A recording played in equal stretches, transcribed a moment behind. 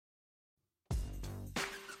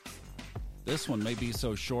This one may be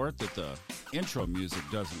so short that the intro music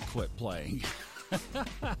doesn't quit playing.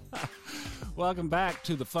 Welcome back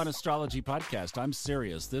to the Fun Astrology Podcast. I'm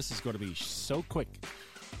serious. This is going to be so quick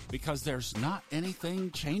because there's not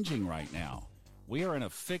anything changing right now. We are in a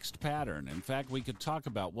fixed pattern. In fact, we could talk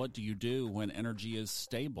about what do you do when energy is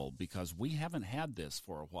stable, because we haven't had this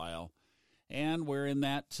for a while. And we're in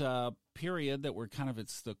that period that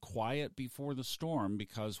it's the quiet before the storm,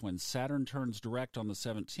 because when Saturn turns direct on the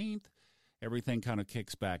 17th, everything kind of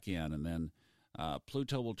kicks back in. And then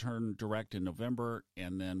Pluto will turn direct in November,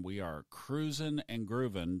 and then we are cruising and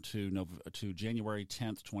grooving to January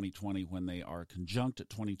 10th, 2020, when they are conjunct at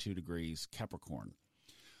 22 degrees Capricorn.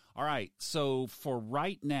 All right, so for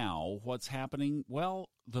right now, what's happening? Well,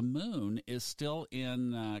 the moon is still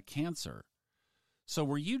in Cancer. So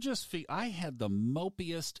were you just I had the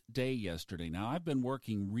mopiest day yesterday. Now, I've been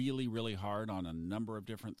working really, really hard on a number of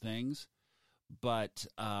different things, but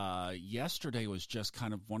yesterday was just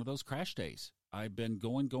kind of one of those crash days. I've been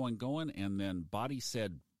going, and then body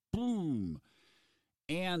said, boom.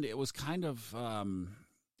 And it was kind of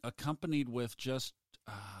accompanied with just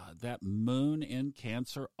that moon in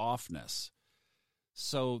Cancer offness.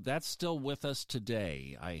 So that's still with us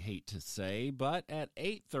today, I hate to say, but at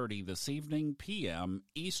 8:30 this evening p.m.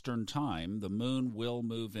 Eastern Time, the moon will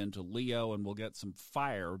move into Leo and we'll get some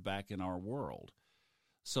fire back in our world.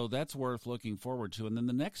 So that's worth looking forward to. And then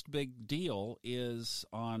the next big deal is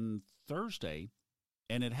on Thursday,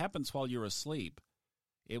 and it happens while you're asleep.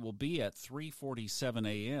 It will be at 3:47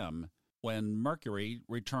 a.m. when Mercury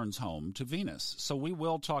returns home to Venus. So we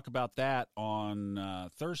will talk about that on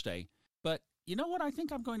Thursday. But you know what I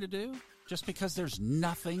think I'm going to do? Just because there's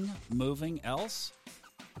nothing moving else,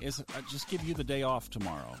 is just give you the day off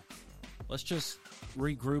tomorrow. Let's just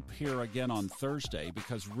regroup here again on Thursday,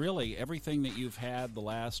 because really everything that you've had the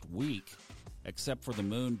last week, except for the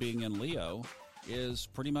moon being in Leo, is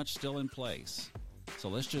pretty much still in place. So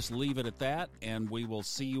let's just leave it at that, and we will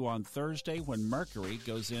see you on Thursday when Mercury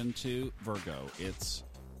goes into Virgo, its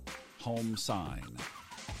home sign.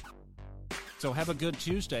 So have a good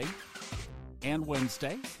Tuesday and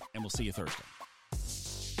Wednesday, and we'll see you Thursday.